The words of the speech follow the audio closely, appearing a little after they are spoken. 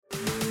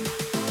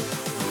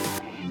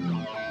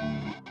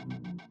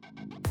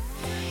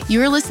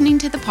You are listening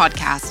to the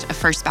podcast of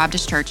First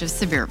Baptist Church of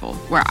Sevierville,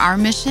 where our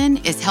mission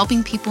is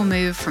helping people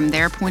move from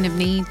their point of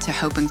need to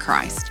hope in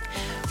Christ.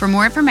 For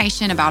more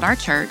information about our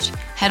church,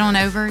 head on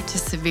over to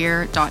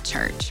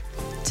severe.church.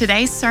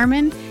 Today's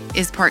sermon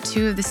is part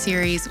 2 of the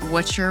series,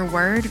 What's Your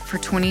Word for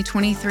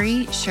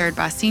 2023, shared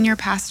by Senior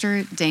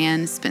Pastor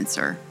Dan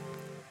Spencer.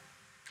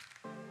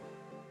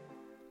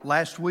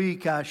 Last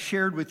week, I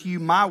shared with you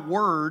my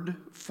word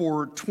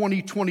for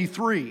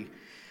 2023.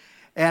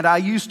 And I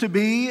used to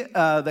be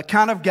the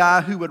kind of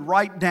guy who would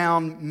write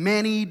down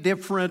many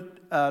different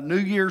New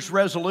Year's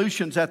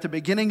resolutions at the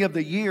beginning of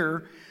the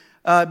year.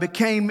 It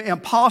became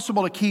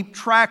impossible to keep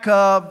track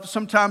of.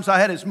 Sometimes I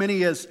had as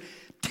many as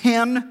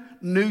 10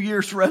 New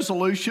Year's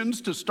resolutions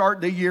to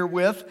start the year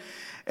with.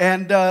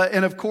 And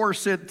of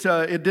course, it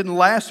didn't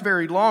last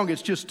very long.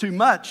 It's just too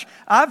much.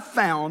 I've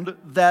found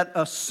that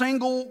a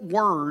single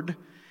word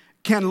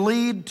can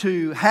lead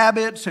to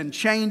habits and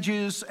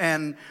changes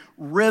and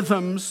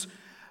rhythms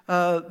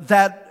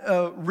that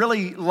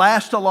really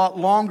last a lot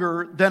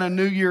longer than a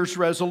New Year's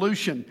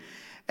resolution.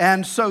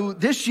 And so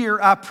this year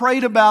I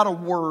prayed about a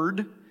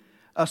word,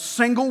 a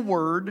single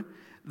word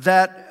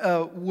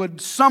that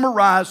would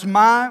summarize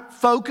my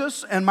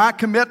focus and my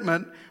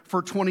commitment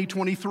for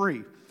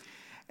 2023.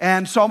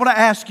 And so I'm going to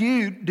ask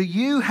you, do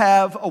you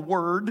have a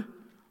word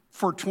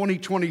for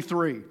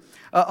 2023?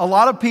 A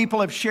lot of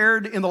people have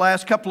shared in the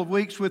last couple of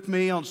weeks with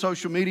me on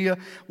social media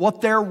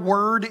what their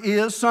word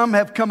is. Some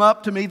have come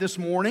up to me this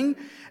morning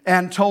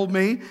and told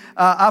me.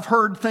 I've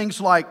heard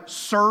things like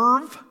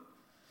serve.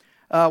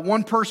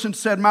 One person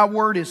said, my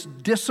word is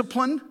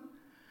discipline.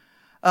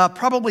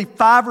 Probably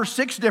 5 or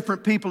 6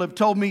 different people have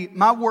told me,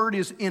 my word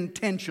is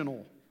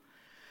intentional.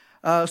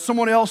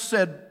 Someone else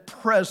said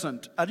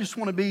present. I just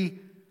want to be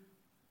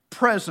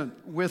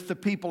present with the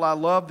people I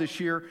love this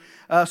year.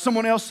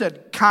 Someone else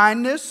said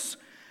kindness.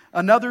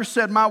 Another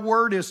said, my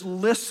word is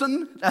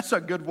listen. That's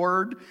a good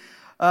word.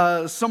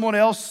 Someone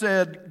else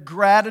said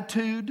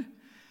gratitude.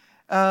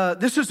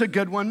 This is a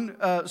good one.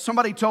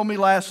 Somebody told me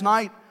last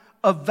night,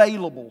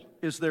 available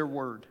is their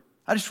word.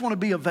 I just want to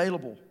be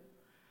available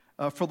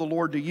for the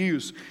Lord to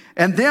use.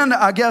 And then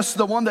I guess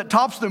the one that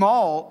tops them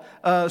all,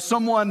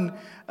 someone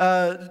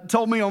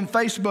told me on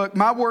Facebook,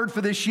 my word for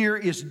this year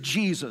is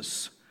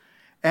Jesus.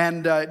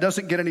 And it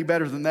doesn't get any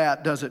better than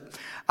that, does it?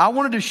 I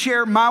wanted to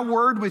share my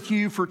word with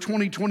you for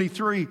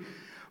 2023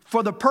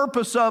 for the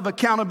purpose of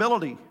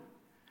accountability,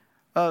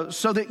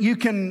 so that you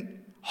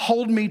can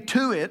hold me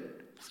to it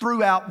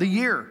throughout the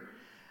year.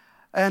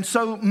 And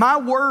so my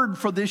word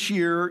for this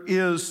year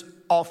is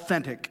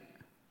authentic.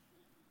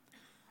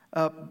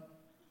 And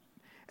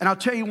I'll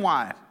tell you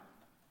why.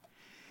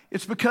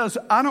 It's because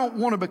I don't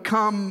want to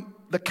become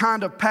the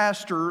kind of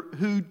pastor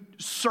who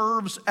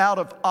serves out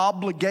of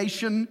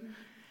obligation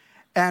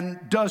and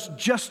does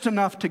just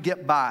enough to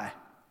get by.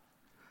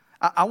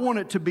 I want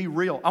it to be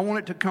real. I want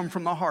it to come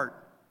from the heart.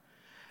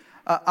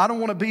 I don't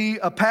want to be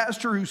a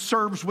pastor who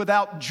serves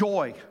without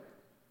joy.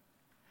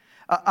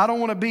 I don't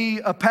want to be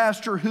a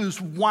pastor who's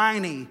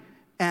whiny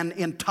and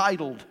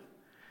entitled.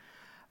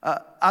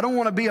 I don't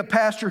want to be a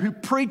pastor who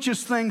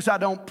preaches things I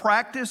don't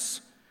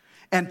practice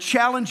and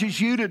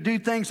challenges you to do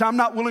things I'm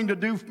not willing to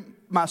do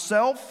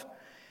myself,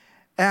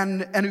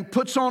 and who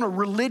puts on a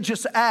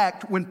religious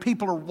act when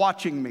people are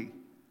watching me.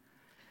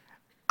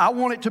 I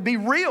want it to be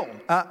real.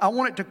 I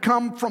want it to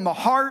come from the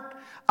heart.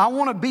 I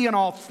want to be an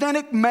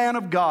authentic man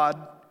of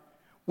God,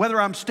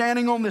 whether I'm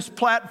standing on this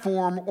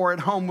platform or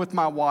at home with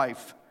my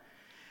wife.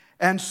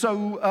 And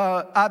so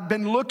I've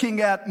been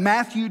looking at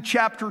Matthew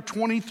chapter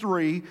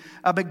 23.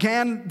 I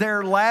began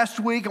there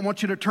last week. I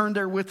want you to turn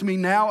there with me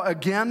now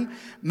again.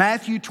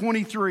 Matthew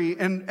 23.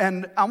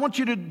 And I want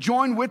you to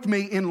join with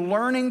me in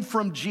learning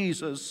from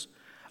Jesus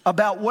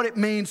about what it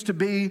means to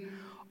be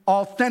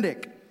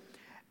authentic.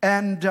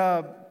 And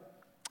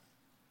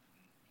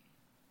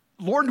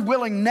Lord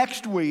willing,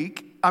 next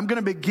week, I'm going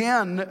to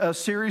begin a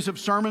series of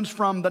sermons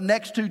from the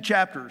next 2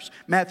 chapters,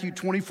 Matthew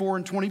 24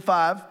 and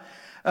 25,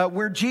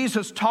 where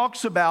Jesus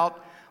talks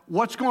about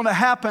what's going to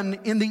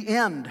happen in the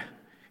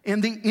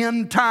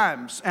end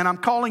times. And I'm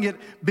calling it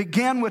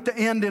Begin with the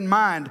End in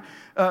Mind,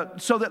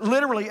 so that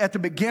literally at the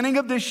beginning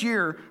of this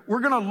year,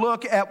 we're going to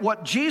look at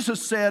what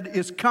Jesus said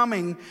is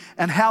coming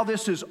and how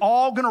this is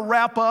all going to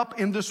wrap up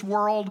in this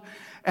world,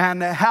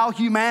 and how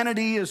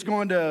humanity is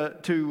going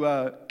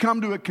to come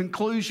to a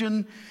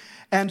conclusion.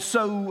 And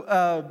so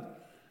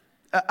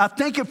I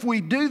think if we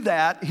do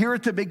that here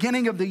at the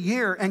beginning of the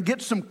year and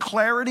get some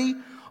clarity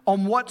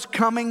on what's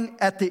coming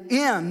at the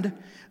end,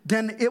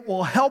 then it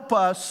will help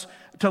us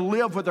to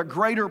live with a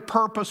greater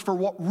purpose for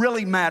what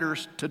really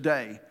matters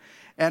today.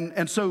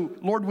 And so,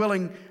 Lord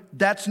willing,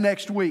 that's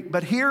next week.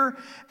 But here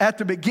at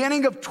the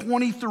beginning of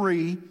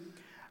 23,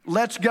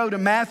 let's go to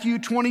Matthew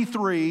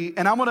 23,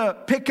 and I'm going to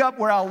pick up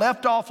where I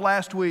left off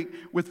last week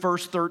with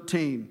verse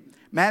 13.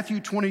 Matthew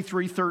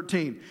 23,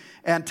 13.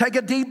 And take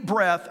a deep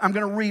breath. I'm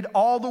going to read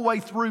all the way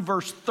through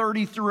verse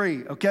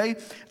 33, okay?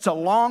 It's a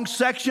long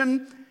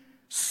section.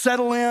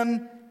 Settle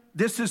in.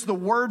 This is the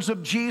words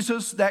of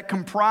Jesus that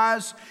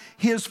comprise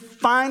his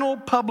final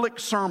public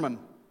sermon.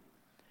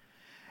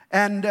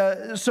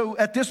 And so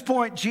at this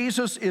point,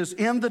 Jesus is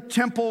in the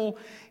temple.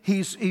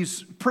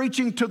 He's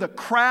preaching to the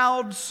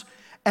crowds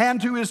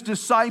and to his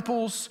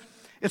disciples.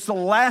 It's the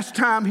last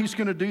time he's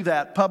going to do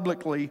that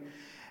publicly.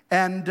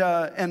 And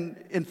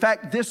in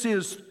fact, this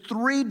is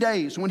 3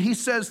 days. When he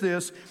says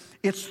this,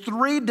 it's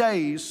 3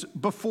 days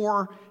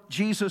before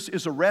Jesus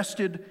is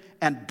arrested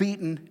and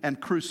beaten and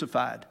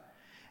crucified.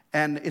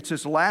 And it's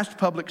his last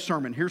public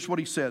sermon. Here's what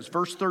he says,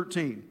 verse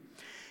 13.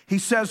 He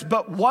says,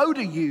 "But woe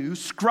to you,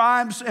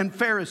 scribes and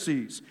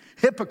Pharisees,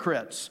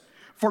 hypocrites,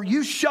 for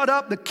you shut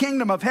up the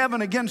kingdom of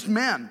heaven against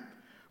men.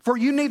 For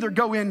you neither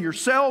go in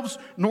yourselves,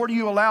 nor do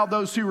you allow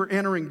those who are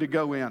entering to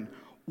go in.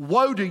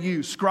 Woe to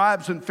you,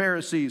 scribes and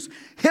Pharisees,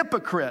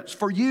 hypocrites,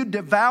 for you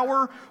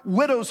devour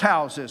widows'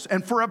 houses,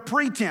 and for a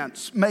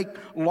pretense make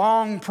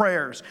long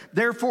prayers.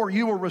 Therefore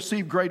you will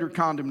receive greater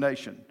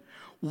condemnation.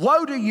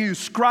 Woe to you,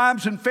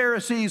 scribes and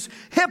Pharisees,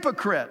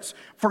 hypocrites,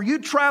 for you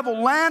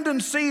travel land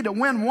and sea to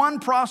win one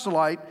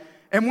proselyte,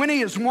 and when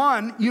he is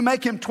won, you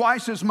make him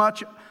twice as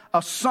much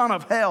a son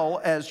of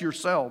hell as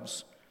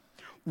yourselves.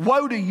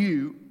 Woe to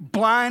you,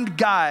 blind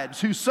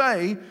guides, who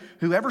say,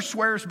 whoever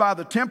swears by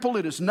the temple,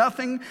 it is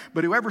nothing,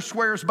 but whoever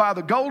swears by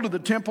the gold of the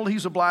temple,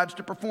 he's obliged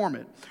to perform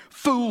it.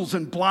 Fools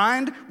and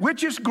blind,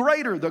 which is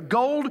greater, the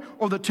gold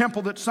or the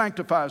temple that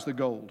sanctifies the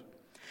gold?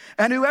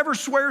 And whoever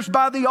swears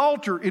by the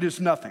altar, it is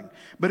nothing,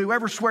 but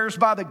whoever swears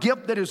by the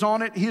gift that is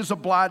on it, he is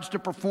obliged to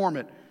perform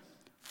it.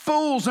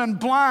 Fools and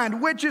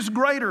blind, which is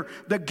greater,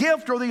 the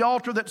gift or the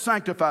altar that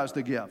sanctifies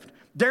the gift?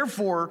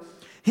 Therefore,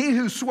 he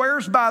who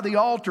swears by the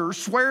altar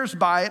swears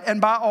by it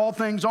and by all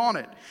things on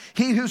it.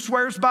 He who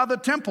swears by the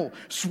temple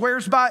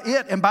swears by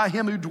it and by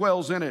him who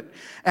dwells in it.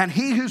 And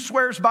he who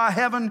swears by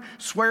heaven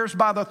swears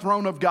by the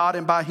throne of God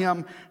and by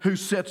him who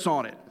sits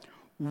on it.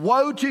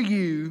 Woe to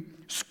you,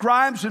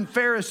 scribes and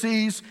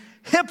Pharisees,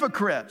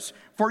 hypocrites,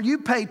 for you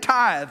pay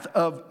tithe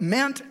of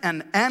mint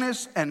and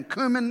anise and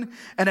cumin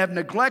and have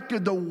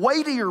neglected the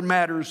weightier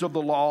matters of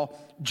the law,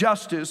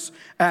 justice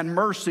and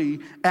mercy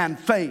and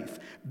faith.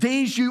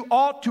 These you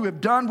ought to have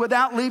done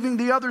without leaving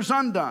the others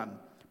undone.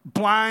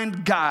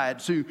 Blind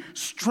guides who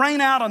strain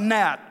out a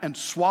gnat and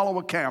swallow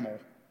a camel.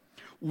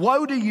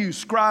 Woe to you,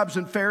 scribes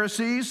and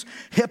Pharisees,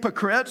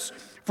 hypocrites,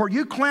 for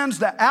you cleanse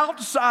the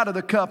outside of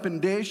the cup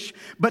and dish,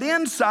 but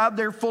inside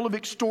they're full of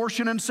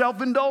extortion and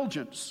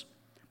self-indulgence.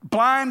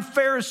 Blind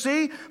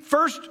Pharisee,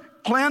 first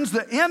cleanse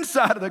the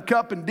inside of the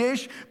cup and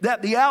dish,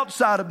 that the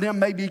outside of them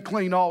may be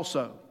clean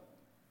also.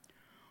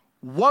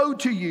 Woe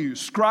to you,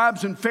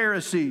 scribes and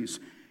Pharisees,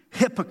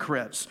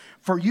 hypocrites,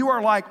 for you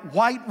are like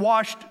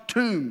whitewashed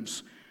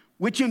tombs,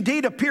 which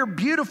indeed appear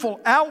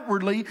beautiful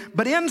outwardly,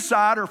 but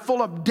inside are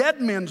full of dead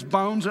men's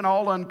bones and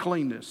all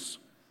uncleanness.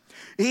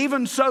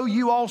 Even so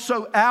you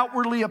also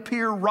outwardly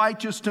appear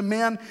righteous to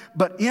men,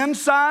 but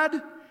inside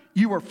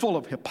you are full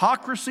of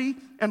hypocrisy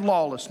and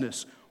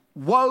lawlessness.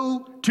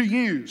 Woe to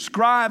you,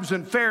 scribes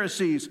and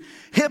Pharisees,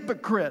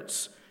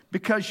 hypocrites,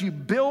 because you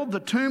build the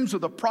tombs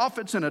of the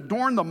prophets and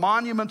adorn the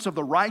monuments of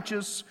the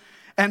righteous,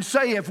 and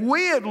say, if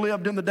we had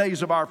lived in the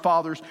days of our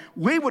fathers,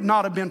 we would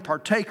not have been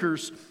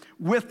partakers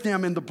with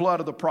them in the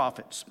blood of the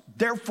prophets.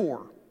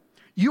 Therefore,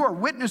 you are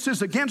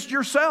witnesses against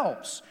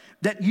yourselves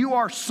that you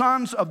are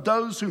sons of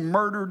those who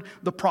murdered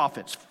the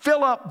prophets.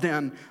 Fill up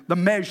then the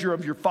measure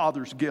of your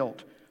father's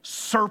guilt.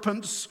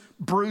 Serpents,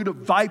 brood of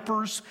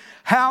vipers,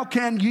 how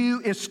can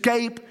you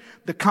escape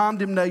the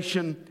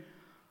condemnation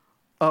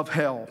of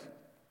hell?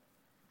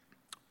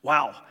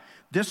 Wow,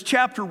 this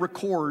chapter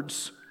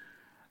records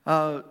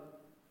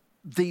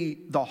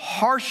the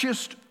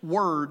harshest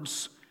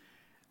words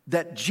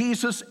that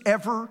Jesus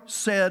ever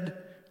said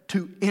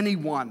to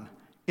anyone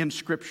in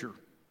Scripture.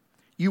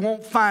 You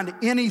won't find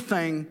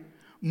anything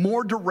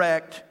more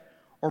direct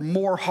or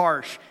more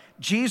harsh.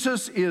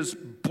 Jesus is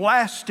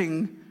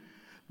blasting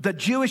the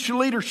Jewish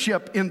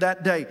leadership in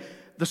that day,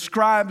 the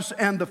scribes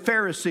and the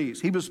Pharisees.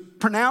 He was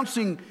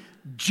pronouncing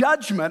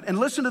judgment. And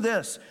listen to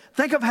this.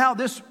 Think of how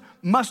this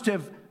must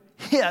have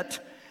hit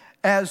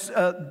as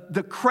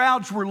the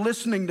crowds were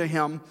listening to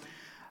him.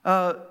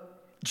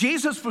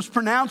 Jesus was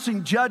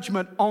pronouncing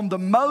judgment on the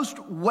most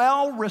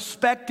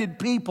well-respected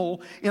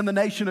people in the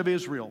nation of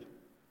Israel.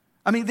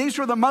 I mean, these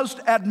were the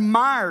most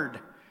admired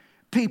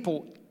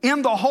people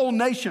in the whole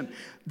nation.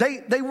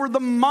 They were the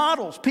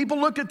models. People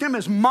looked at them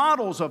as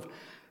models of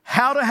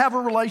how to have a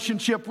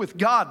relationship with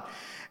God.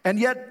 And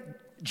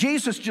yet,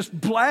 Jesus just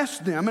blasts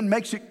them and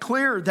makes it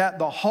clear that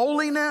the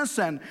holiness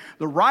and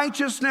the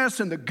righteousness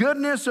and the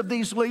goodness of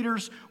these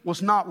leaders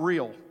was not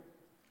real.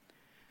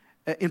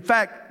 In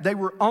fact, they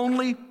were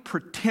only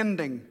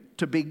pretending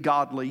to be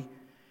godly.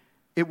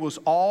 It was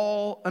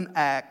all an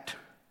act.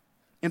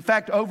 In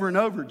fact, over and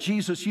over,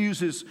 Jesus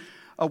uses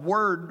a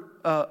word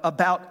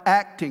about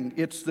acting.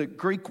 It's the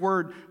Greek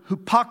word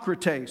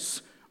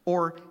hypokrites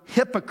or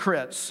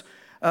hypocrites.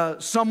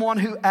 Someone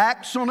who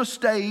acts on a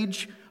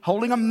stage,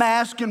 holding a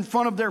mask in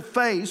front of their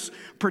face,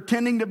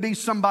 pretending to be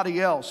somebody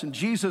else. And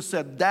Jesus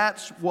said,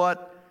 that's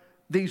what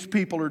these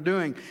people are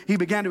doing. He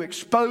began to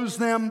expose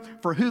them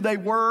for who they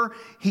were.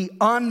 He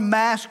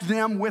unmasked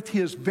them with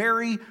his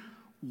very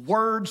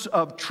words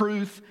of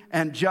truth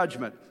and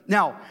judgment.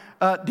 Now,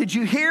 did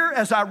you hear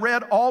as I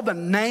read all the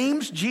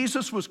names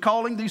Jesus was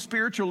calling these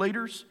spiritual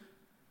leaders?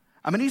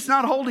 I mean, he's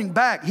not holding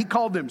back. He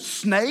called them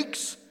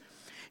snakes.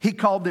 He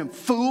called them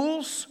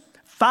fools.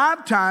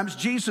 5 times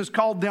Jesus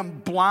called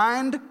them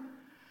blind.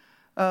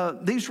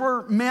 These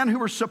were men who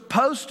were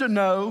supposed to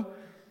know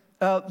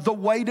the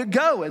way to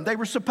go. And they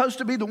were supposed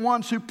to be the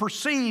ones who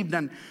perceived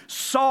and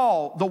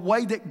saw the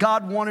way that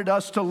God wanted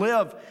us to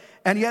live.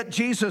 And yet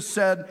Jesus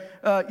said,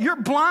 you're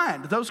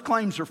blind. Those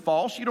claims are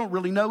false. You don't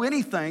really know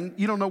anything.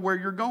 You don't know where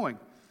you're going.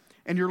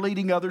 And you're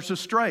leading others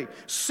astray.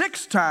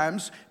 6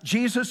 times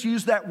Jesus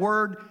used that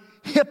word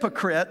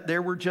hypocrite. They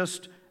were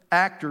just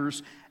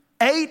actors.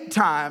 8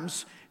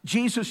 times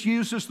Jesus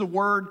uses the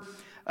word,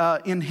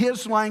 in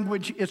his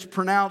language, it's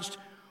pronounced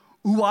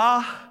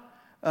uah.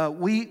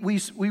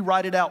 We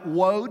write it out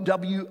woe,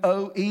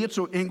 W-O-E. It's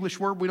an English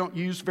word we don't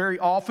use very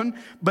often,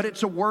 but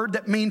it's a word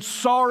that means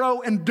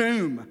sorrow and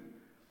doom.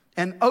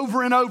 And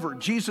over,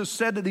 Jesus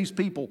said to these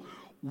people,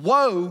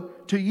 woe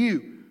to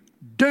you,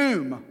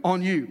 doom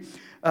on you.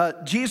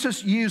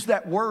 Jesus used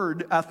that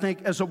word, I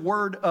think, as a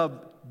word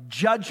of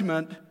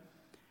judgment.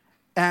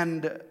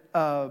 And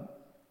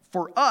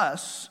for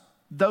us,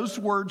 those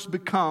words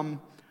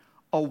become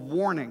a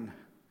warning.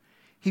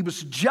 He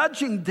was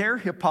judging their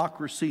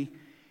hypocrisy,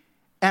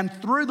 and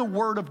through the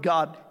word of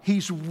God,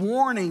 he's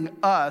warning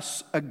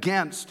us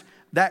against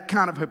that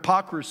kind of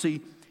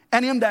hypocrisy,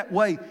 and in that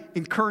way,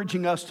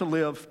 encouraging us to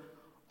live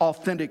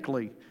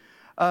authentically.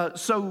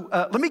 So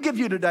let me give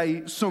you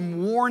today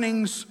some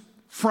warnings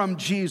from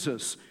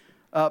Jesus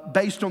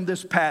based on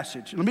this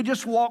passage. Let me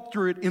just walk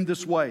through it in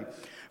this way.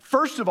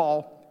 First of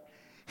all,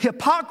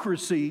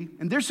 hypocrisy,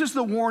 and this is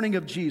the warning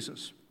of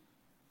Jesus.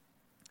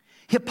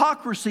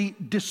 Hypocrisy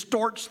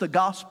distorts the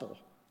gospel.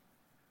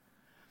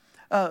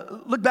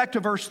 Look back to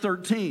verse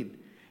 13.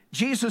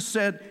 Jesus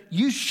said,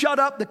 you shut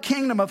up the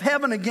kingdom of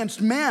heaven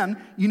against men.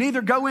 You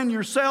neither go in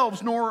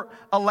yourselves nor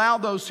allow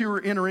those who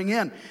are entering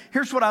in.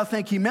 Here's what I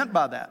think he meant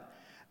by that.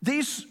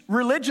 These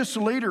religious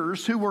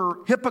leaders who were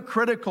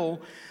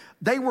hypocritical,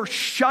 they were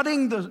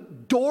shutting the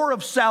door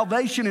of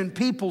salvation in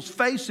people's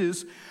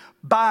faces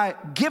by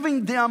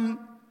giving them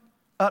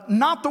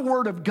not the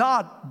word of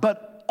God,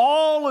 but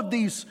all of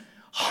these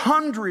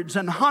hundreds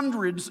and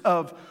hundreds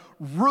of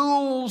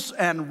rules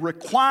and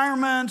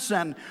requirements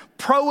and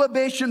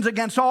prohibitions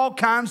against all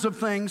kinds of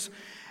things.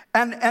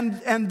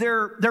 And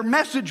their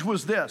message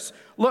was this: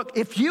 look,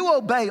 if you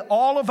obey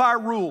all of our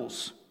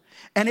rules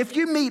and if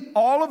you meet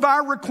all of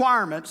our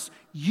requirements,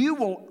 you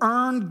will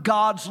earn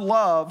God's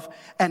love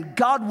and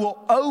God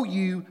will owe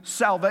you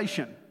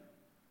salvation.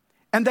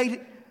 And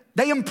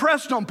they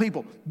impressed on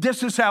people,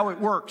 this is how it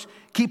works.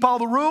 Keep all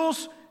the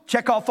rules,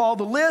 check off all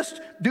the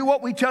lists, do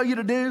what we tell you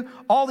to do,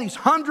 all these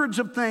hundreds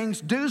of things,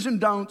 do's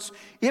and don'ts.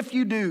 If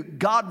you do,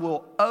 God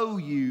will owe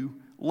you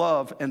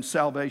love and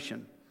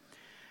salvation.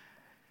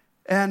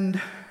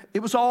 And it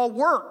was all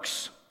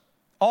works,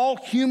 all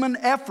human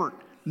effort,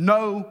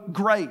 no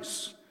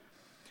grace.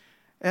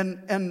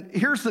 And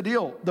here's the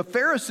deal. The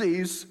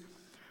Pharisees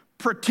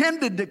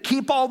pretended to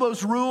keep all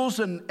those rules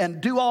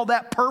and do all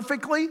that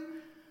perfectly,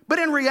 but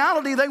in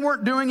reality, they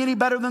weren't doing any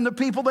better than the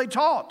people they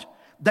taught.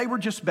 They were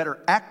just better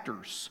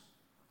actors.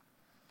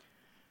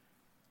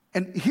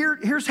 And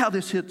here's how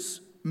this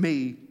hits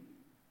me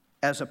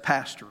as a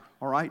pastor,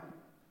 all right?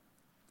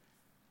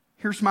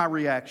 Here's my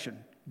reaction.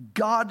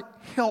 God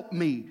help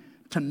me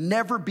to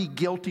never be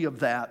guilty of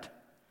that,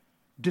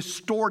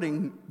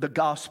 distorting the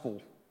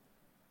gospel.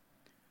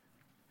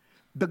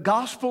 The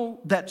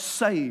gospel that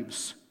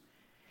saves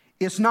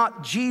is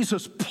not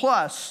Jesus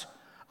plus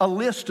a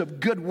list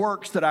of good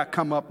works that I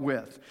come up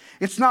with.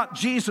 It's not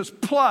Jesus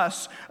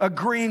plus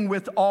agreeing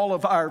with all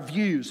of our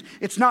views.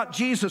 It's not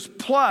Jesus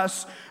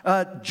plus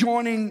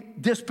joining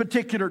this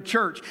particular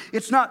church.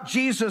 It's not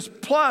Jesus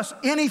plus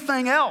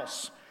anything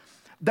else.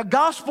 The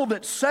gospel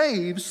that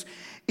saves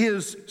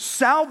is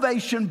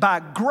salvation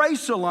by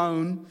grace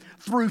alone,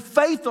 through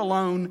faith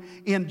alone,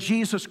 in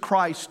Jesus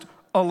Christ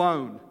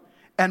alone.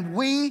 And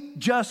we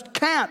just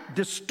can't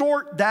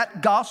distort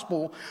that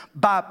gospel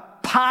by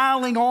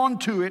piling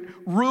onto it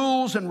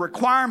rules and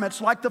requirements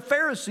like the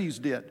Pharisees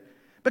did.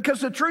 Because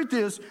the truth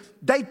is,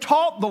 they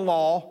taught the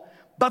law,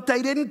 but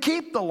they didn't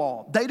keep the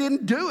law. They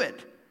didn't do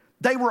it.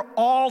 They were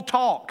all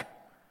talk.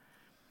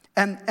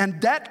 And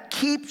that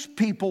keeps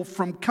people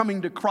from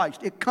coming to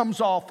Christ. It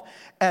comes off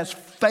as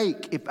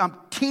fake. If I'm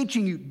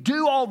teaching you,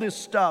 do all this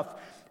stuff,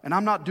 and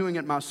I'm not doing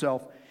it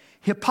myself.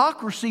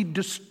 Hypocrisy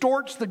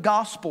distorts the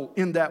gospel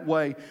in that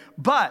way,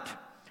 but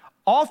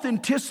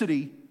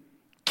authenticity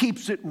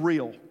keeps it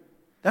real.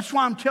 That's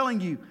why I'm telling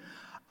you,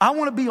 I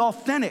want to be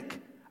authentic.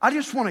 I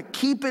just want to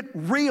keep it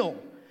real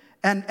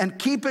and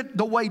keep it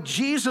the way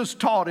Jesus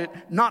taught it,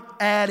 not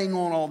adding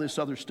on all this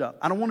other stuff.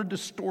 I don't want to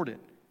distort it.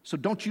 So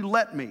don't you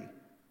let me,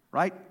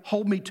 right?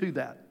 Hold me to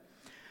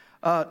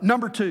that.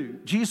 Number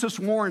 2, Jesus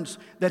warns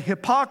that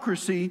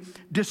hypocrisy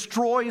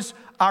destroys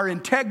our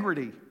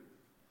integrity.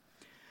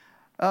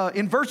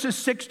 In verses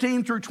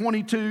 16 through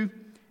 22,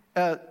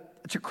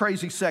 it's a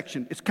crazy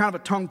section. It's kind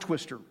of a tongue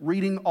twister,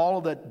 reading all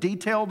of the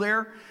detail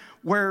there,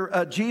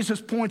 where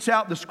Jesus points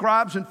out the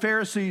scribes and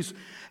Pharisees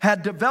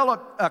had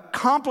developed a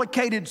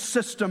complicated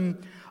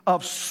system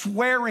of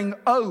swearing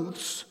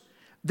oaths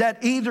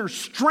that either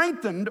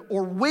strengthened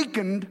or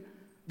weakened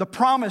the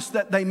promise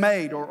that they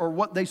made or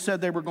what they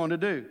said they were going to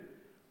do.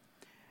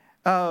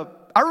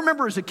 I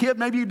remember as a kid,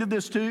 maybe you did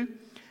this too,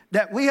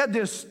 that we had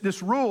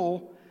this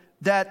rule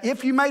that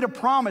if you made a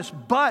promise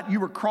but you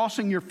were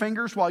crossing your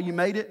fingers while you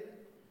made it,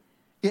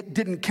 it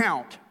didn't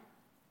count.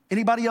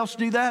 Anybody else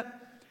do that?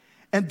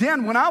 And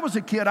then when I was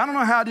a kid, I don't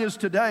know how it is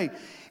today,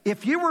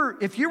 if you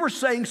were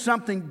saying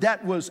something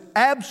that was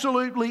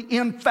absolutely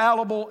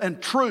infallible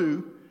and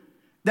true,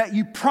 that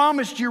you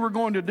promised you were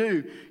going to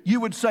do, you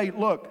would say,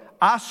 look,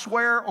 I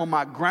swear on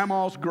my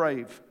grandma's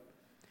grave.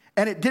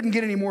 And it didn't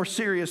get any more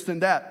serious than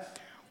that.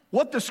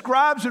 What the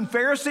scribes and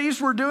Pharisees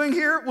were doing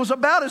here was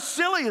about as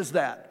silly as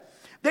that.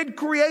 They'd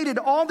created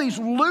all these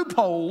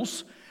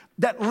loopholes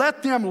that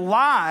let them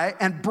lie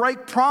and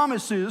break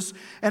promises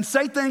and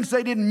say things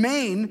they didn't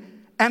mean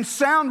and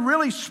sound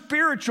really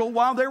spiritual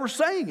while they were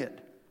saying it.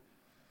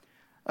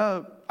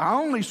 I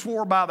only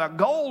swore by the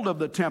gold of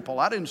the temple.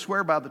 I didn't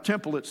swear by the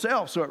temple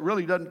itself, so it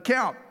really doesn't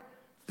count.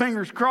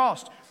 Fingers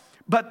crossed.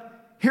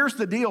 But here's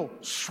the deal.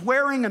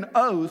 Swearing an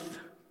oath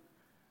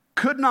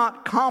could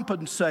not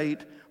compensate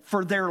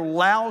for their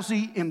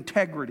lousy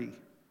integrity.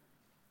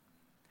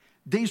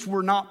 These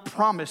were not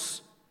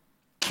promise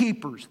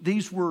keepers.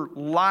 These were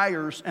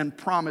liars and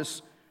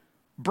promise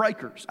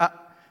breakers.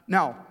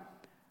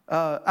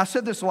 I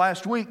said this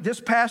last week. This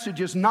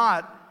passage is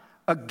not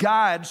a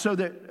guide so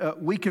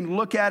that we can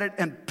look at it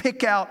and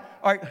pick out,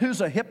 all right,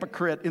 who's a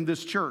hypocrite in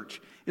this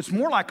church. It's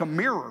more like a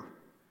mirror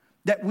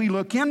that we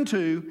look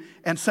into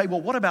and say,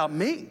 well, what about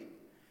me?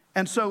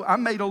 And so I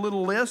made a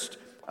little list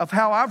of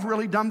how I've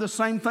really done the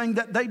same thing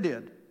that they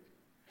did.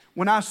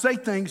 When I say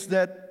things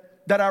that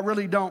I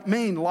really don't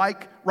mean,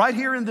 like right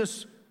here in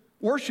this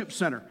worship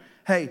center,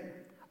 hey,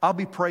 I'll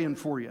be praying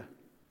for you,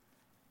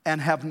 and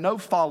have no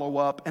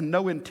follow-up and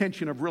no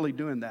intention of really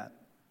doing that.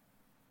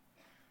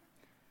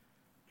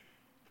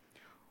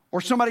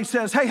 Or somebody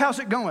says, hey, how's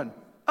it going?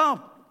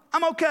 Oh,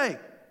 I'm okay,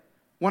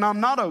 when I'm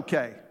not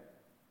okay.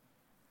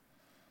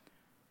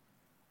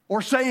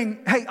 Or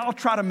saying, hey, I'll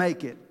try to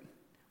make it,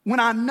 when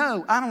I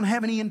know I don't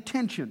have any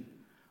intention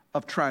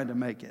of trying to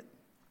make it.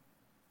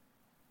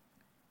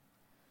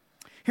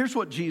 Here's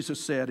what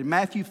Jesus said in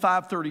Matthew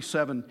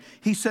 5:37.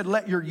 He said,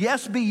 let your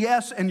yes be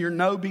yes and your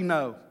no be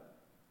no.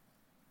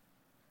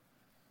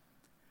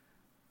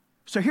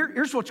 So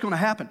here's what's going to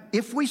happen.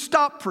 If we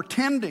stop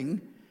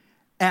pretending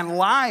and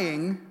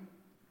lying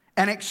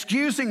and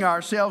excusing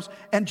ourselves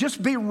and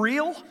just be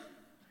real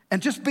and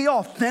just be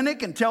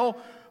authentic and tell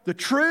the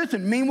truth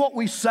and mean what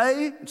we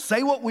say and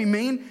say what we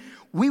mean,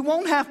 we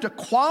won't have to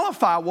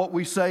qualify what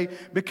we say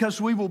because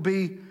we will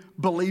be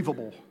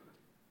believable.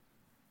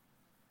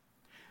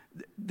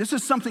 This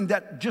is something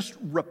that just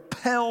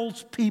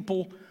repels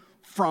people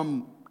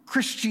from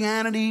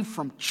Christianity,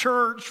 from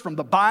church, from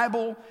the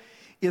Bible,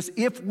 is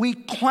if we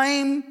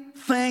claim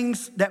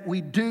things that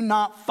we do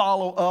not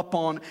follow up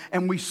on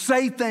and we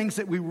say things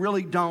that we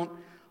really don't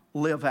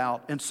live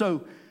out. And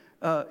so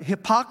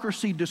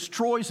hypocrisy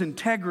destroys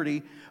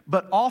integrity,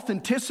 but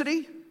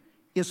authenticity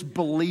is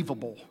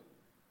believable.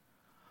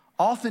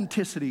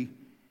 Authenticity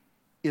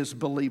is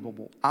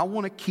believable. I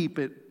want to keep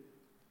it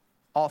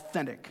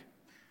authentic.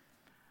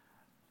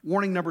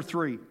 Warning number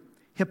 3,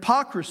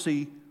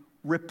 hypocrisy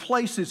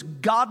replaces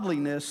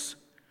godliness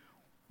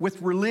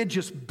with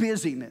religious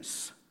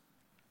busyness.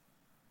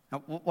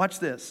 Now, watch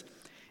this.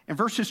 In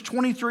verses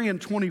 23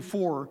 and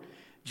 24,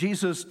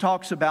 Jesus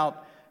talks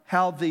about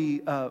how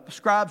the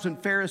scribes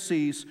and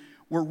Pharisees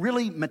were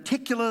really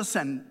meticulous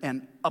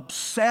and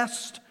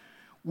obsessed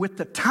with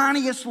the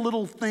tiniest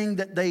little thing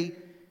that they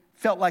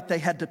felt like they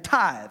had to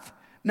tithe.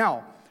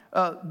 Now,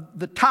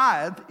 the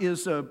tithe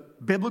is a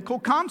biblical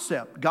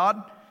concept.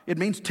 It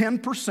means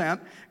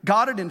 10%.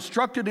 God had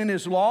instructed in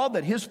His law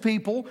that His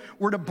people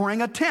were to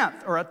bring a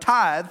tenth or a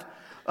tithe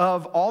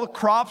of all the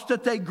crops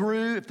that they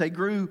grew. If they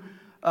grew,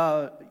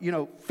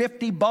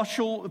 50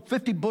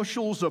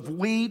 bushels of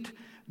wheat,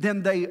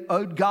 then they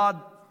owed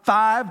God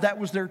 5. That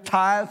was their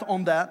tithe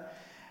on that.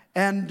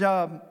 And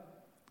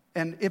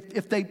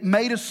if they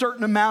made a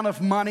certain amount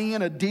of money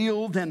in a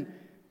deal, then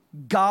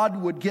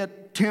God would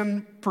get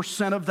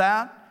 10% of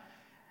that.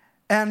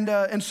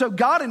 And so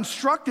God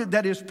instructed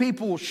that His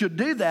people should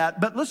do that.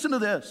 But listen to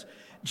this.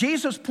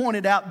 Jesus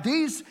pointed out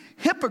these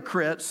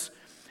hypocrites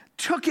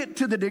took it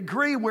to the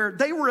degree where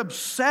they were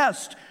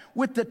obsessed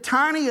with the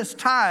tiniest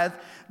tithe.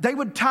 They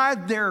would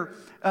tithe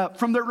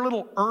from their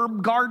little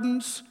herb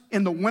gardens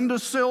in the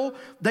windowsill.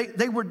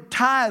 They would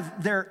tithe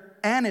their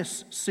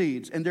anise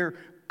seeds and their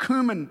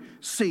cumin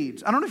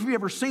seeds. I don't know if you've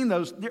ever seen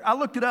those. I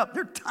looked it up.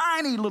 They're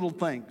tiny little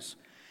things.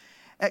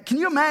 Can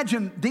you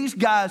imagine these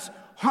guys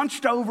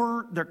hunched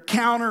over their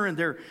counter and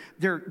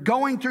they're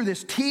going through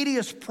this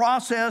tedious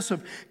process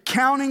of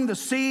counting the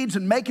seeds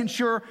and making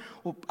sure,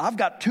 well, I've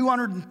got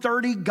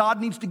 230, God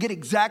needs to get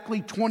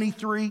exactly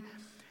 23.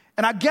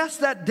 And I guess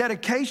that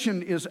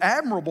dedication is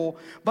admirable,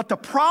 but the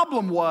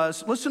problem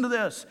was, listen to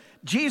this,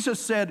 Jesus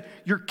said,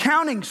 you're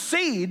counting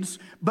seeds,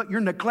 but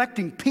you're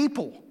neglecting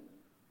people.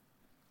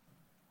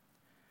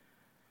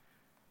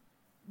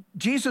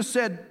 Jesus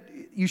said,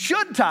 you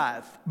should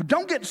tithe, but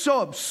don't get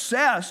so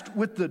obsessed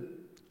with the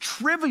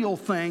trivial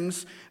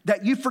things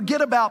that you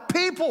forget about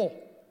people.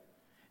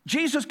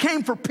 Jesus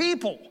came for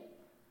people.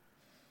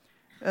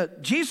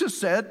 Jesus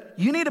said,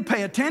 you need to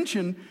pay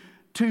attention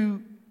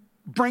to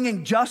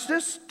bringing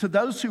justice to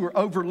those who are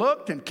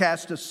overlooked and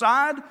cast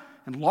aside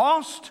and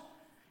lost.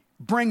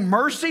 Bring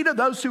mercy to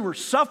those who are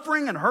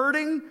suffering and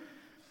hurting.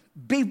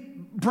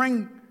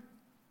 Bring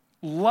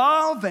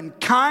love and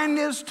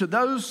kindness to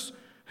those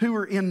who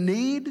are in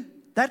need.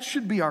 That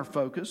should be our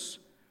focus.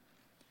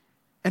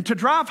 And to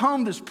drive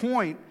home this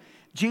point,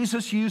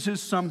 Jesus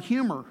uses some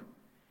humor.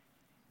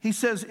 He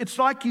says, it's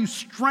like you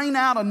strain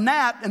out a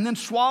gnat and then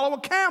swallow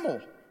a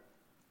camel.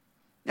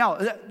 Now,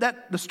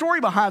 the story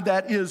behind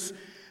that is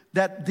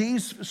that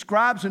these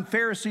scribes and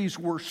Pharisees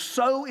were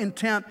so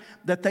intent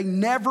that they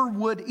never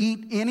would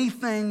eat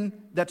anything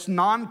that's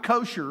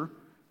non-kosher,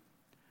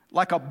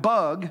 like a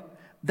bug,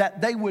 that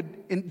they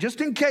would,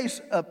 just in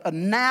case a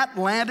gnat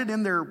landed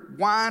in their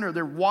wine or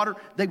their water,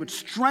 they would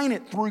strain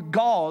it through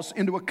gauze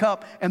into a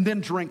cup and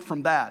then drink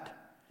from that,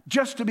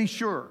 just to be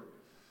sure.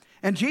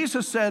 And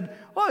Jesus said,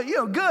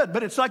 well, good,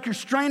 but it's like you're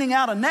straining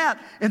out a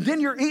gnat and then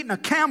you're eating a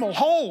camel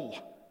whole.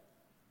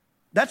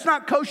 That's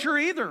not kosher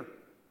either.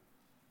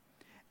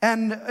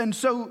 And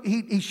so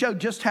he showed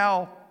just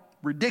how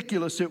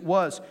ridiculous it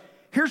was.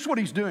 Here's what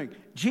he's doing.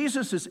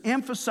 Jesus is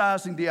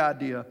emphasizing the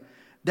idea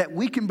that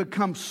we can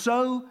become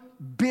so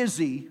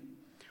busy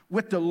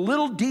with the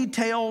little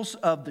details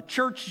of the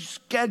church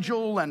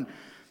schedule and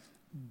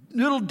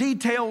little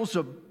details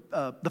of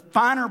the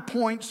finer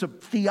points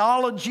of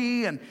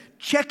theology and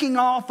checking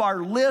off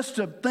our list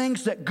of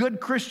things that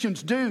good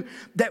Christians do,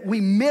 that we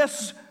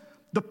miss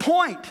the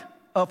point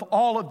of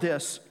all of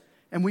this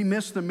and we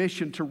miss the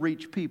mission to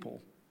reach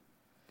people.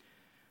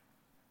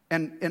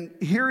 And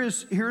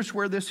here's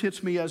where this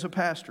hits me as a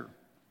pastor.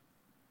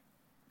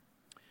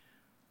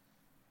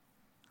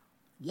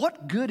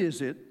 What good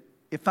is it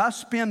if I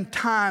spend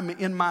time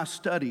in my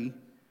study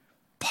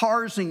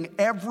parsing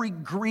every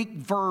Greek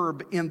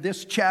verb in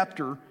this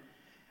chapter,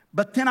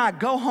 but then I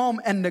go home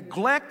and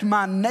neglect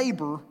my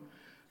neighbor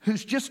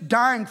who's just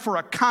dying for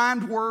a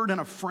kind word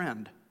and a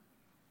friend?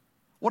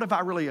 What have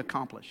I really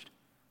accomplished?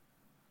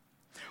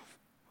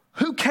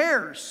 Who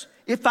cares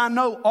if I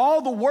know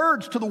all the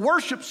words to the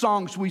worship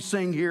songs we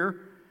sing here,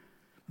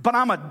 but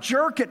I'm a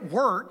jerk at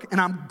work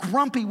and I'm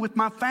grumpy with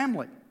my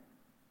family?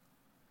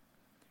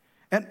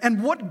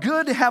 And what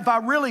good have I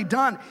really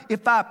done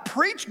if I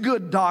preach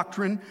good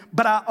doctrine,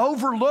 but I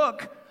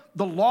overlook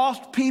the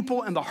lost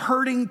people and the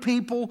hurting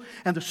people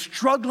and the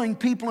struggling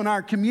people in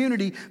our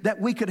community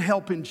that we could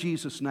help in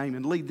Jesus' name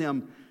and lead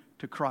them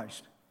to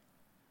Christ?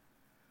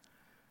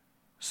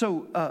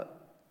 So,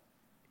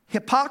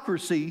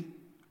 hypocrisy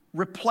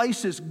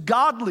replaces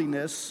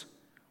godliness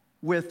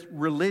with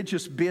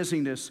religious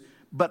busyness,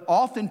 but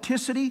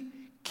authenticity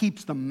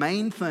keeps the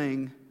main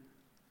thing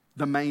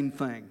the main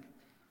thing.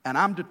 And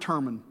I'm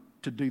determined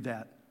to do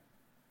that.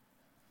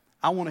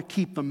 I want to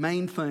keep the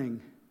main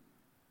thing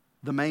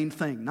the main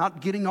thing, not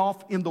getting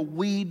off in the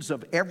weeds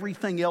of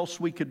everything else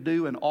we could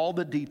do and all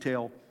the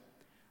detail,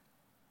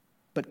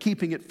 but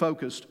keeping it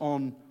focused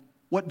on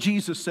what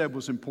Jesus said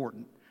was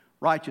important: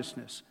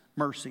 righteousness,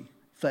 mercy,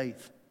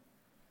 faith.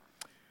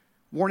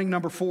 Warning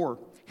number 4,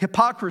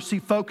 hypocrisy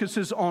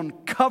focuses on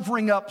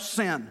covering up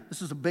sin.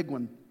 This is a big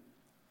one.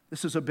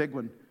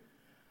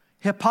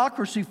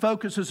 Hypocrisy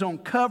focuses on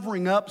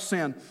covering up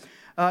sin.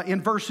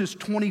 In verses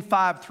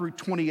 25 through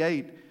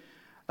 28,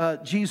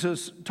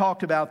 Jesus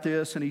talked about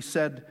this, and he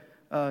said,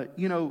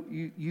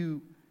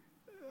 you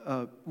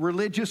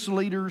religious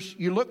leaders,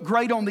 you look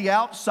great on the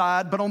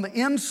outside, but on the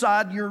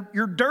inside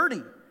you're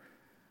dirty.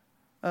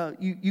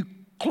 You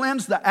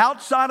cleanse the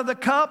outside of the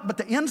cup, but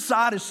the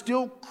inside is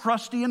still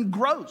crusty and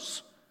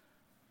gross.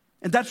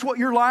 And that's what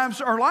your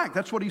lives are like.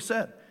 That's what he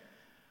said.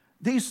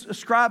 These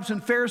scribes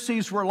and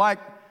Pharisees were like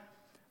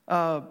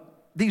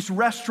these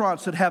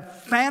restaurants that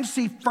have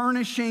fancy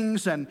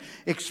furnishings and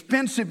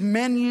expensive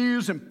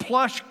menus and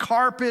plush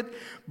carpet,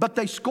 but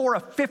they score a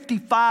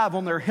 55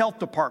 on their health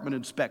department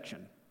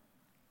inspection.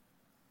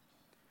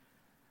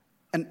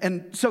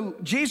 And so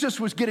Jesus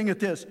was getting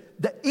at this.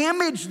 The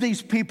image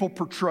these people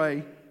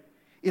portray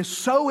is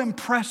so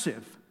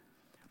impressive,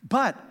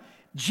 but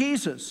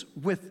Jesus,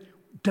 with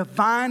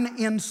divine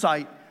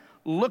insight,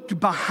 looked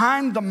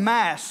behind the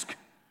mask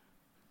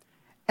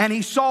and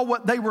he saw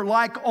what they were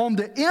like on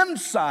the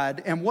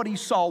inside, and what he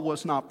saw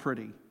was not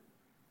pretty.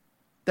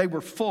 They were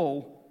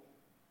full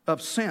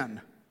of sin.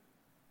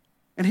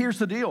 And here's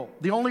the deal.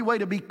 The only way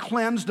to be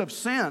cleansed of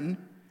sin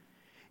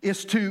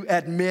is to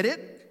admit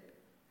it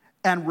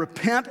and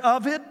repent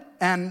of it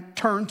and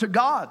turn to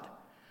God.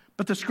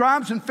 But the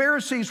scribes and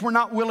Pharisees were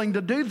not willing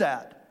to do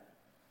that.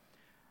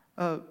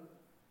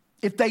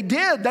 If they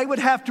did, they would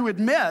have to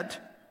admit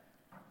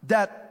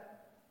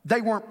that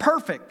they weren't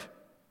perfect.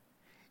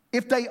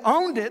 If they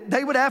owned it,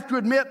 they would have to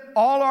admit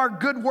all our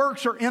good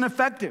works are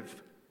ineffective.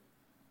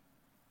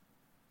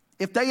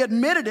 If they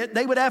admitted it,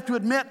 they would have to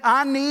admit,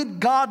 I need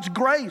God's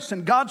grace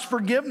and God's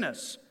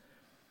forgiveness.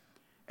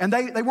 And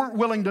they weren't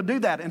willing to do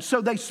that. And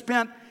so they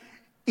spent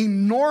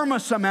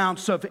enormous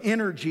amounts of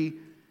energy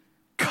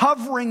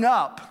covering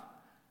up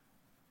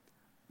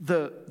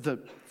the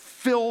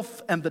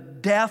filth and the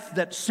death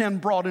that sin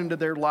brought into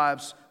their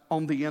lives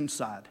on the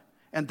inside.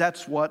 And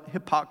that's what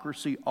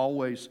hypocrisy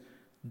always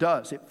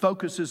does. It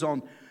focuses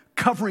on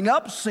covering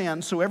up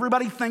sin so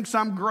everybody thinks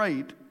I'm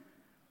great.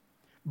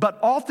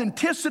 But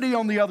authenticity,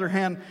 on the other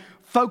hand,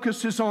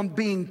 focuses on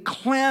being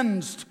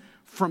cleansed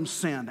from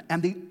sin.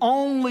 And the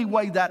only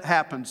way that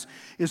happens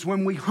is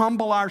when we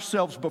humble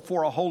ourselves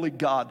before a holy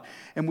God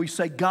and we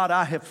say, God,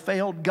 I have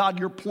failed. God,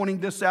 you're pointing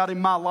this out in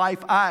my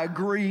life. I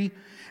agree.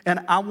 And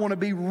I want to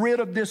be rid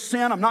of this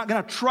sin. I'm not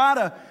going to try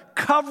to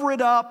cover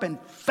it up and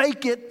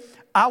fake it.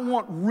 I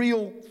want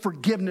real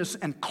forgiveness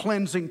and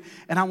cleansing,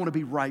 and I want to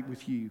be right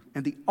with you.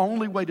 And the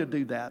only way to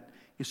do that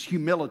is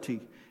humility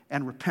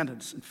and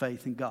repentance and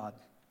faith in God.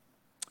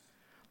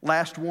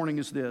 Last warning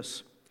is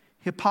this: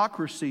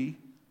 hypocrisy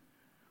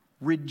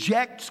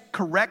rejects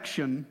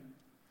correction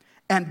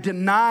and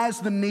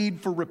denies the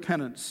need for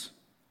repentance.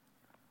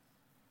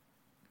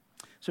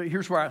 So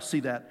here's where I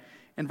see that.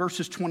 In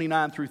verses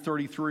 29 through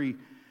 33,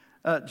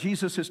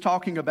 Jesus is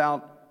talking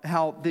about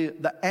how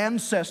the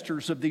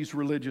ancestors of these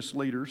religious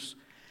leaders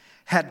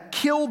had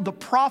killed the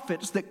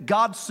prophets that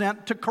God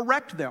sent to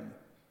correct them.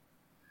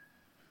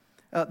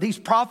 These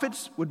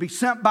prophets would be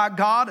sent by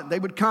God, and they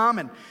would come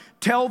and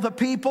tell the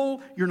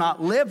people, you're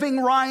not living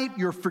right,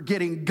 you're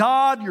forgetting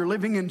God, you're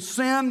living in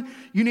sin,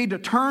 you need to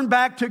turn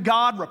back to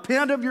God,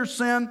 repent of your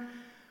sin.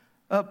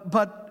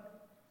 But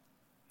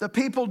the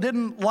people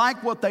didn't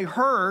like what they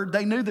heard.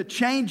 They knew the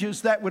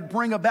changes that would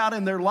bring about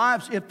in their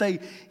lives if they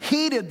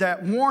heeded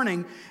that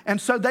warning.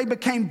 And so they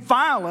became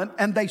violent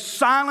and they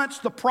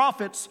silenced the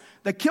prophets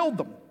that killed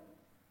them.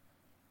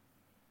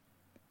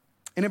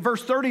 And in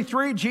verse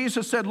 33,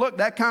 Jesus said, look,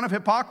 that kind of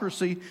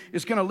hypocrisy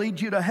is going to lead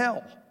you to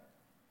hell.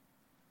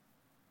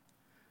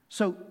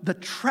 So the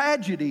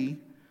tragedy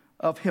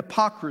of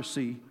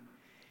hypocrisy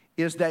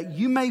is that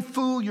you may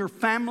fool your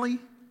family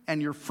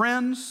and your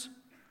friends,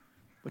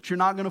 but you're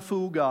not going to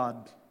fool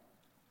God.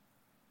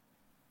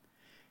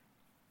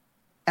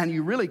 And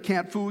you really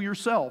can't fool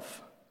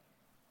yourself.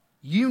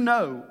 You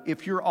know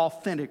if you're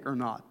authentic or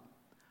not.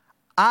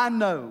 I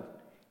know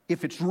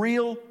if it's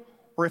real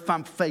or if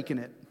I'm faking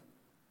it.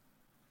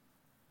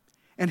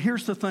 And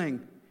here's the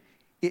thing.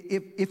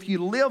 If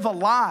you live a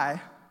lie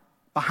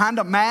behind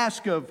a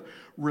mask of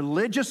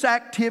religious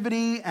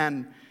activity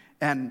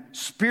and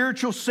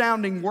spiritual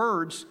sounding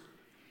words,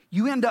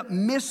 you end up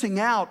missing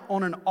out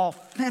on an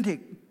authentic,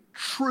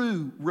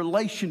 true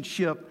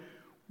relationship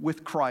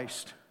with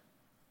Christ.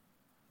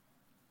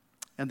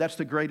 And that's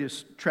the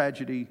greatest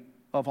tragedy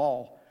of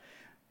all.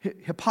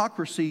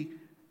 Hypocrisy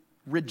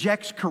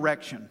rejects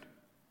correction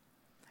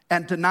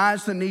and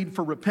denies the need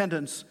for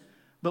repentance.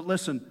 But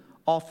listen,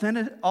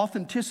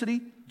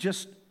 authenticity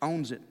just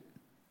owns it.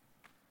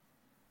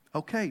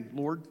 Okay,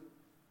 Lord,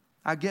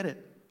 I get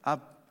it.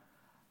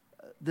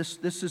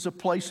 This is a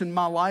place in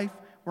my life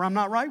where I'm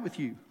not right with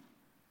you.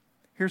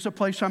 Here's a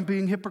place I'm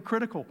being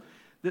hypocritical.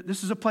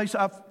 This is a place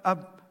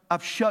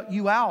I've shut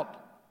you out.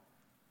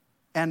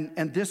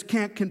 And this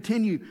can't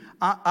continue.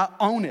 I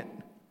own it.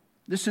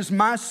 This is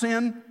my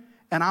sin,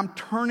 and I'm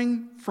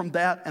turning from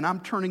that, and I'm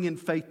turning in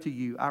faith to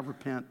you. I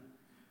repent.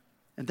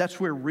 And that's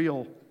where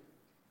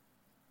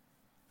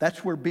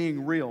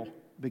being real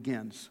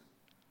begins.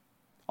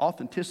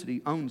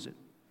 Authenticity owns it.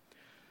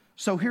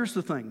 So here's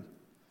the thing.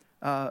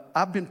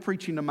 I've been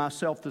preaching to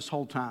myself this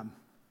whole time,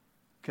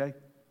 okay?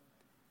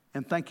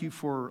 And thank you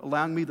for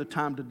allowing me the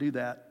time to do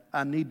that.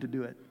 I need to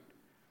do it.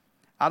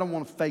 I don't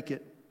want to fake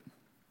it.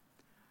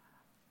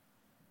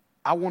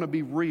 I want to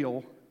be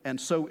real. And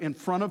so in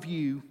front of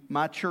you,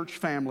 my church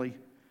family,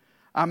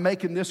 I'm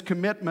making this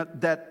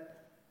commitment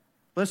that,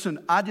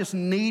 listen, I just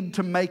need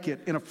to make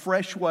it in a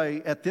fresh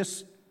way at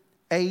this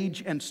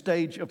age and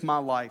stage of my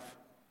life.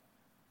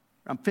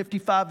 I'm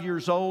 55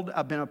 years old.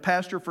 I've been a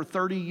pastor for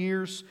 30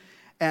 years.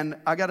 And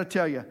I got to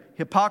tell you,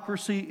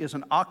 hypocrisy is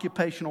an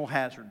occupational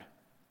hazard.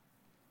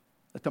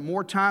 That the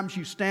more times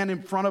you stand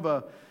in front of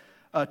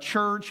a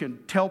church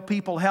and tell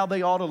people how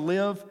they ought to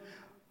live,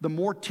 the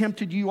more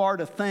tempted you are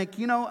to think,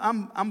 you know,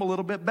 I'm a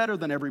little bit better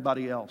than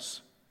everybody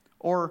else.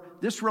 Or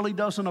this really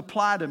doesn't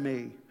apply to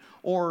me.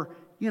 Or,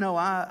 you know,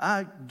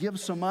 I give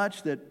so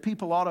much that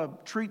people ought to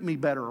treat me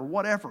better or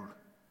whatever.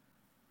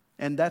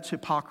 And that's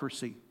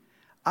hypocrisy.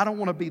 I don't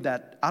want to be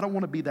that. I don't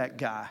want to be that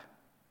guy.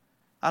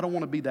 I don't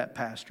want to be that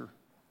pastor.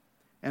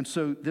 And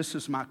so this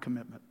is my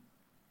commitment.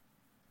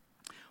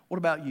 What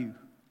about you?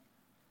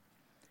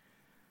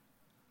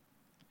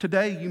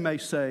 Today you may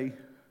say,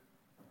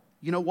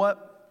 you know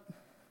what?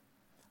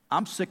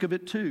 I'm sick of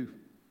it too.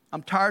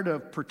 I'm tired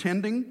of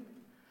pretending.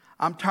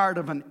 I'm tired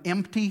of an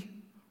empty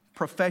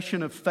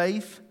profession of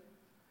faith.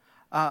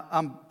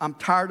 I'm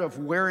tired of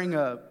wearing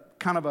a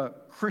kind of a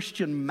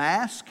Christian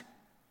mask.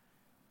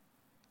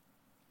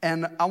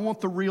 And I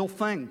want the real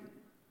thing.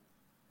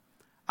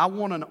 I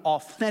want an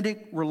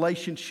authentic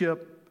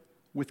relationship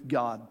with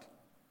God.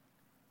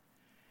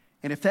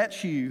 And if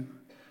that's you,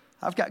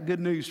 I've got good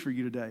news for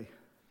you today.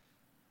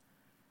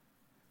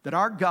 That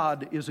our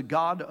God is a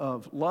God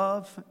of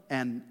love,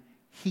 and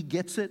He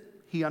gets it,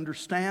 He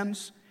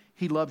understands,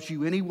 He loves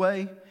you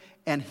anyway,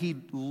 and He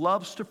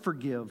loves to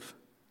forgive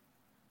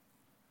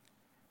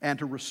and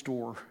to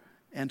restore.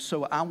 And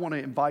so I want to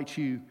invite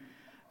you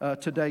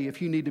today,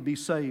 if you need to be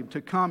saved,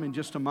 to come in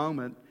just a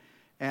moment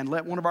and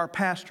let one of our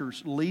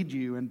pastors lead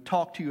you and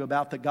talk to you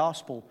about the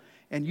gospel,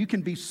 and you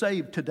can be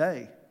saved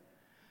today.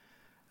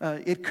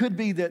 It could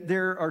be that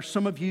there are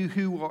some of you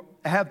who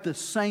have the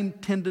same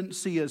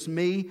tendency as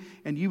me,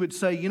 and you would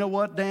say, you know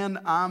what, Dan,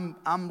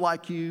 I'm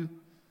like you.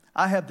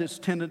 I have this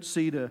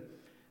tendency to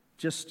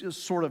just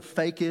sort of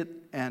fake it,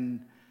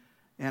 and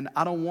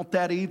I don't want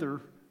that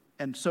either.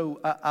 And so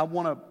I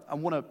want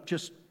to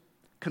just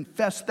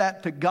confess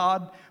that to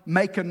God,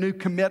 make a new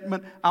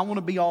commitment. I want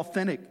to be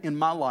authentic in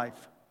my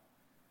life,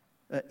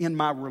 in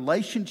my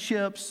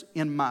relationships,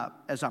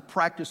 as I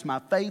practice my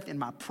faith, in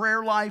my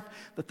prayer life,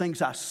 the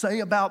things I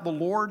say about the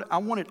Lord. I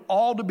want it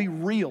all to be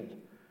real,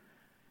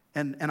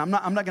 and I'm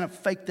not going to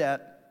fake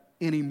that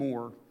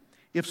anymore.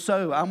 If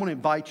so, I want to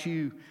invite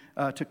you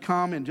to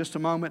come in just a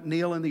moment,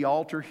 kneel in the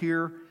altar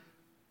here,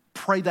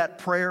 pray that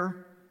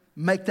prayer,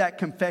 make that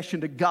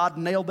confession to God,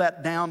 nail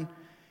that down,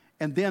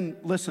 and then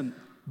listen.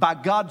 By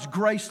God's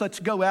grace, let's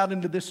go out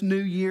into this new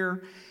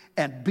year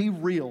and be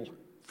real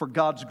for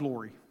God's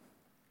glory.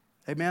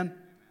 Amen?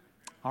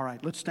 All right,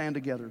 let's stand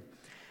together.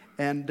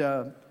 And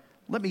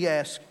let me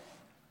ask,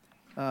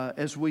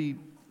 as we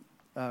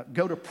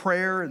go to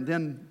prayer and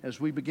then as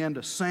we begin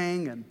to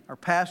sing, and our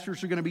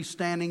pastors are going to be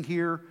standing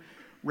here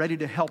ready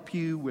to help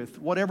you with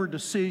whatever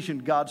decision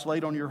God's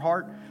laid on your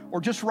heart,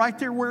 or just right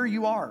there where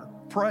you are,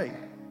 pray.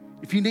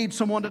 If you need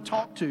someone to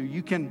talk to,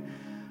 you can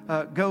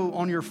go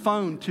on your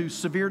phone to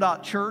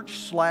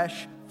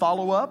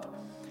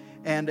sevier.church/follow-up.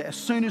 And as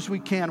soon as we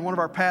can, one of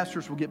our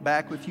pastors will get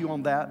back with you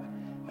on that.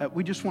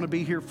 We just want to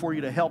be here for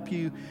you to help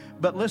you.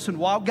 But listen,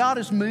 while God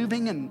is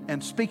moving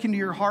and speaking to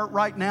your heart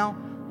right now,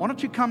 why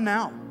don't you come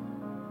now?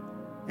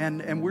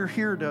 And we're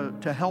here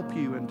to help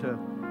you and to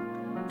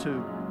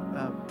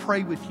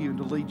pray with you and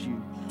to lead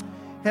you.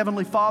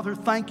 Heavenly Father,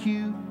 thank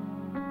you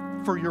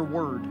for your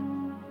word.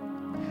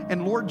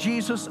 And Lord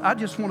Jesus, I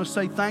just want to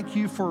say thank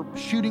you for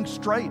shooting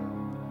straight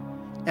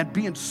and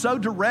being so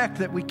direct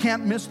that we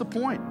can't miss the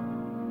point.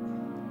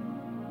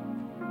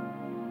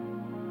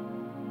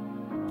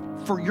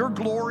 For your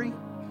glory,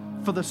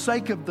 for the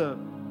sake of the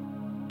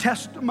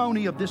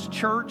testimony of this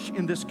church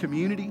in this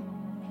community,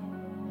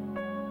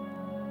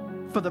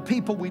 for the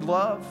people we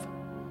love,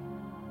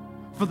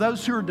 for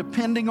those who are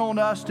depending on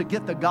us to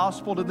get the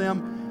gospel to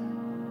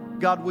them,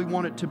 God, we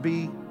want it to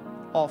be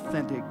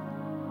authentic.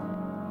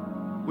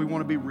 We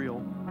want to be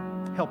real.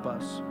 Help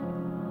us.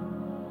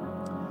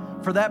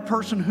 For that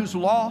person who's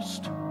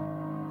lost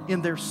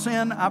in their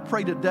sin, I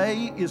pray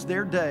today is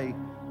their day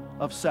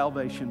of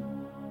salvation.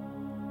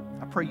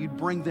 I pray you'd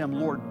bring them,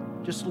 Lord.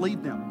 Just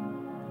lead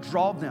them.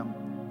 Draw them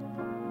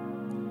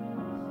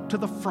to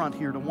the front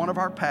here, to one of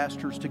our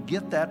pastors, to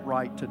get that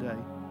right today.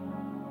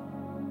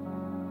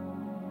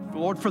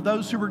 Lord, for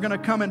those who are going to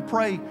come and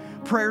pray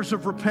prayers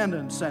of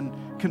repentance and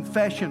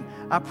confession,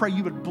 I pray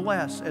you would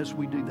bless as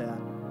we do that.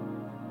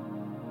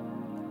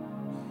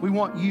 We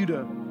want you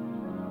to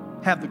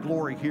have the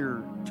glory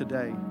here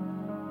today.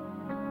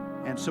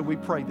 And so we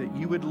pray that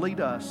you would lead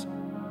us,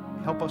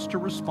 help us to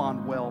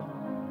respond well.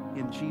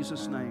 In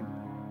Jesus' name,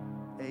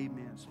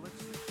 amen.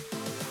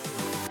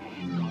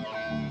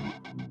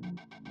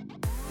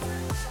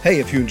 Hey,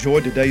 if you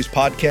enjoyed today's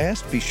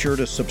podcast, be sure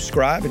to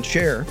subscribe and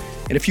share.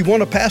 And if you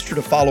want a pastor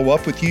to follow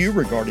up with you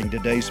regarding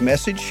today's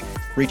message,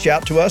 reach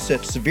out to us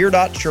at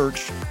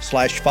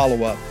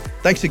sevier.church/follow-up.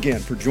 Thanks again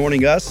for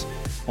joining us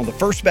on the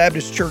First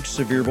Baptist Church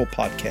Sevierville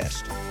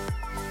podcast.